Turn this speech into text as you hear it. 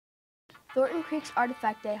Thornton Creek's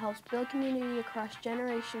Artifact Day helps build community across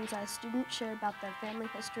generations as students share about their family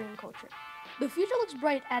history and culture. The future looks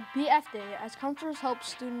bright at BF Day as counselors help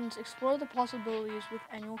students explore the possibilities with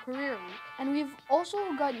annual Career Week. And we've also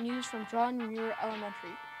got news from John Muir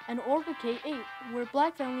Elementary and Orca K-8, where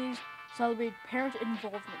Black families celebrate Parent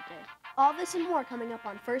Involvement Day. All this and more coming up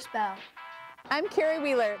on First Bell. I'm Carrie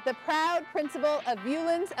Wheeler, the proud principal of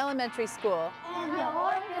Viewlands Elementary School. And the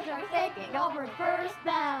Orcas are taking over First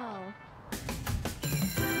Bell.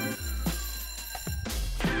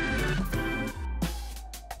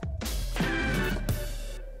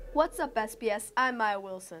 What's up, SPS? I'm Maya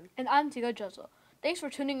Wilson. And I'm Tika Juzzel. Thanks for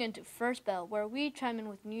tuning in to First Bell, where we chime in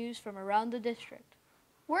with news from around the district.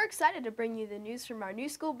 We're excited to bring you the news from our new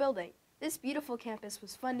school building. This beautiful campus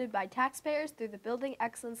was funded by taxpayers through the Building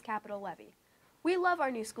Excellence Capital Levy. We love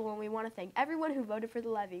our new school and we want to thank everyone who voted for the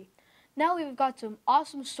levy. Now we've got some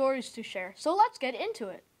awesome stories to share, so let's get into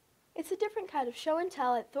it. It's a different kind of show and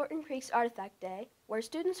tell at Thornton Creek's Artifact Day, where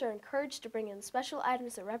students are encouraged to bring in special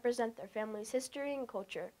items that represent their family's history and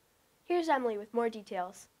culture. Here's Emily with more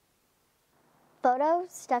details.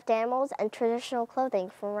 Photos, stuffed animals, and traditional clothing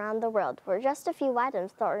from around the world were just a few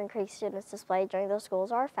items Thornton Creek students displayed during the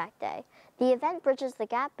school's Artifact Day. The event bridges the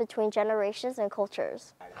gap between generations and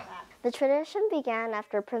cultures. The tradition began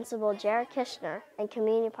after Principal Jared Kishner and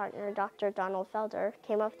community partner Dr. Donald Felder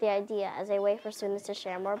came up with the idea as a way for students to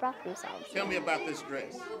share more about themselves. Tell me about this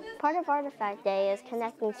dress. Part of Artifact Day is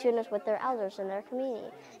connecting students with their elders in their community.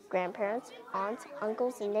 Grandparents, aunts,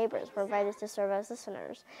 uncles, and neighbors were invited to serve as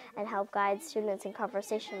listeners and help guide students in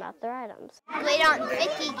conversation about their items. Great Aunt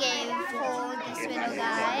Vicky gave for this little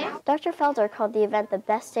guy. Dr. Felder called the event the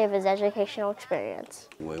best day of his educational experience.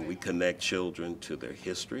 When we connect children to their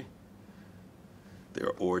history,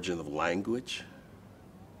 their origin of language,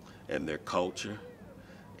 and their culture,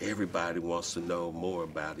 everybody wants to know more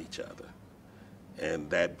about each other, and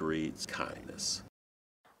that breeds kindness.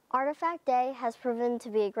 Artifact Day has proven to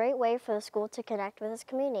be a great way for the school to connect with its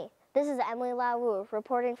community. This is Emily Lau Wu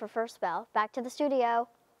reporting for First Bell. Back to the studio.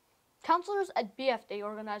 Counselors at BF Day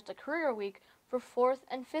organized a Career Week for 4th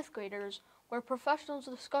and 5th graders where professionals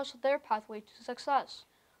discuss their pathway to success.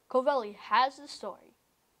 Covelli has the story.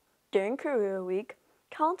 During Career Week,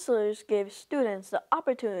 counselors gave students the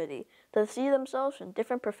opportunity to see themselves in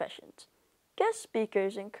different professions. Guest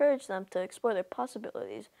speakers encouraged them to explore their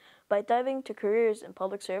possibilities by diving into careers in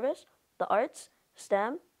public service, the arts,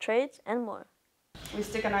 STEM, trades, and more. We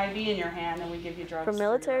stick an IV in your hand and we give you drugs. From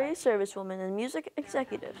military servicewomen and music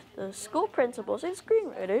executives, the school principals and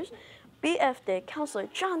screenwriters, BF Day counselor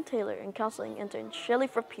John Taylor and counseling intern Shelley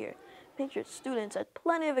Frappier made sure students had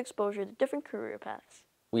plenty of exposure to different career paths.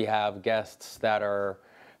 We have guests that are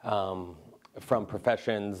from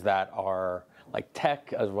professions that are like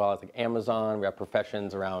tech, as well as like Amazon. We have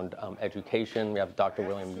professions around education. We have Dr.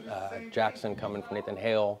 William Jackson coming from Nathan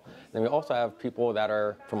Hale. Then we also have people that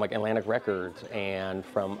are from like Atlantic Records and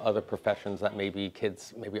from other professions that maybe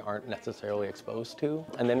kids aren't necessarily exposed to.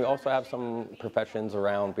 And then we also have some professions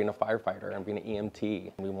around being a firefighter and being an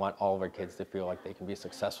EMT. We want all of our kids to feel like they can be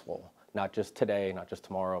successful, not just today, not just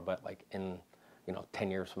tomorrow, but like in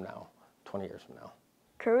 10 years from now, 20 years from now.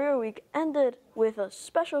 Career Week ended with a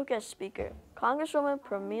special guest speaker, Congresswoman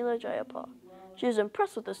Pramila Jayapal. She was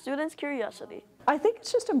impressed with the students' curiosity. I think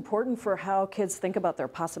it's just important for how kids think about their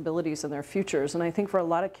possibilities and their futures. And I think for a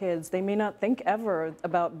lot of kids, they may not think ever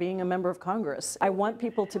about being a member of Congress. I want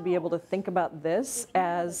people to be able to think about this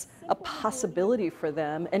as a possibility for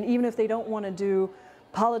them. And even if they don't want to do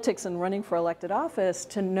politics and running for elected office,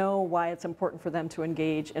 to know why it's important for them to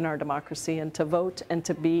engage in our democracy and to vote and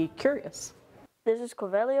to be curious. This is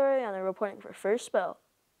Covelli Oriana reporting for First Bell.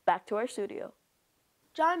 Back to our studio.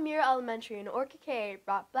 John Muir Elementary and Orca K-8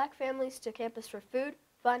 brought Black families to campus for food,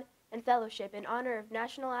 fun, and fellowship in honor of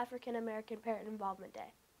National African American Parent Involvement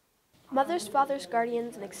Day. Mothers, fathers,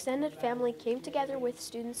 guardians, and extended family came together with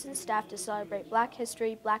students and staff to celebrate Black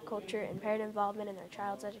history, Black culture, and parent involvement in their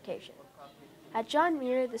child's education. At John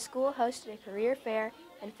Muir, the school hosted a career fair,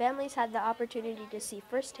 and families had the opportunity to see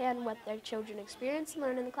firsthand what their children experience and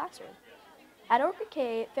learn in the classroom. At Orca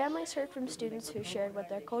K, families heard from students who shared what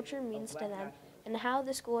their culture means to them and how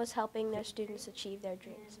the school is helping their students achieve their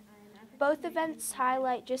dreams. Both events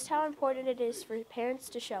highlight just how important it is for parents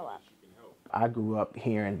to show up. I grew up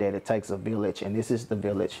hearing that it takes a village, and this is the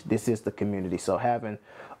village, this is the community. So having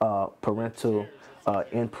parental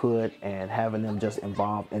input and having them just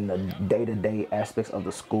involved in the day-to-day aspects of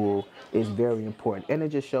the school is very important. And it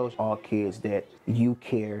just shows all kids that you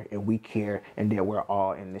care and we care and that we're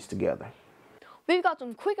all in this together. We've got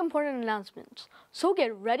some quick important announcements, so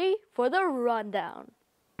get ready for the rundown.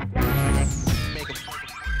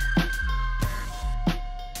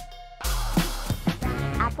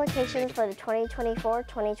 Applications for the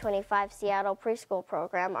 2024-2025 Seattle Preschool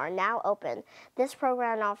Program are now open. This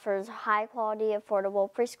program offers high-quality, affordable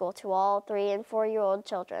preschool to all 3- and 4-year-old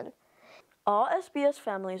children. All SPS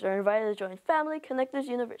families are invited to join Family Connectors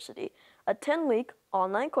University, a 10-week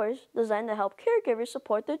online course designed to help caregivers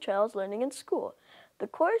support their child's learning in school. The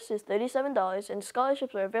course is $37 and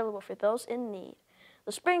scholarships are available for those in need.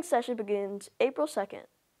 The spring session begins April 2nd.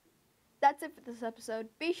 That's it for this episode.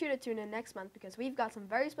 Be sure to tune in next month because we've got some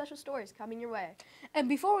very special stories coming your way. And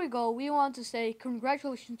before we go, we want to say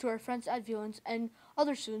congratulations to our friends at Viewlands and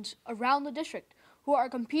other students around the district who are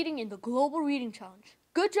competing in the Global Reading Challenge.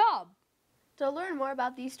 Good job! To learn more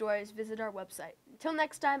about these stories, visit our website. Until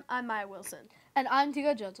next time, I'm Maya Wilson. And I'm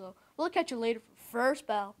Tika Judso. We'll catch you later for First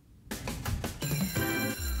Bell.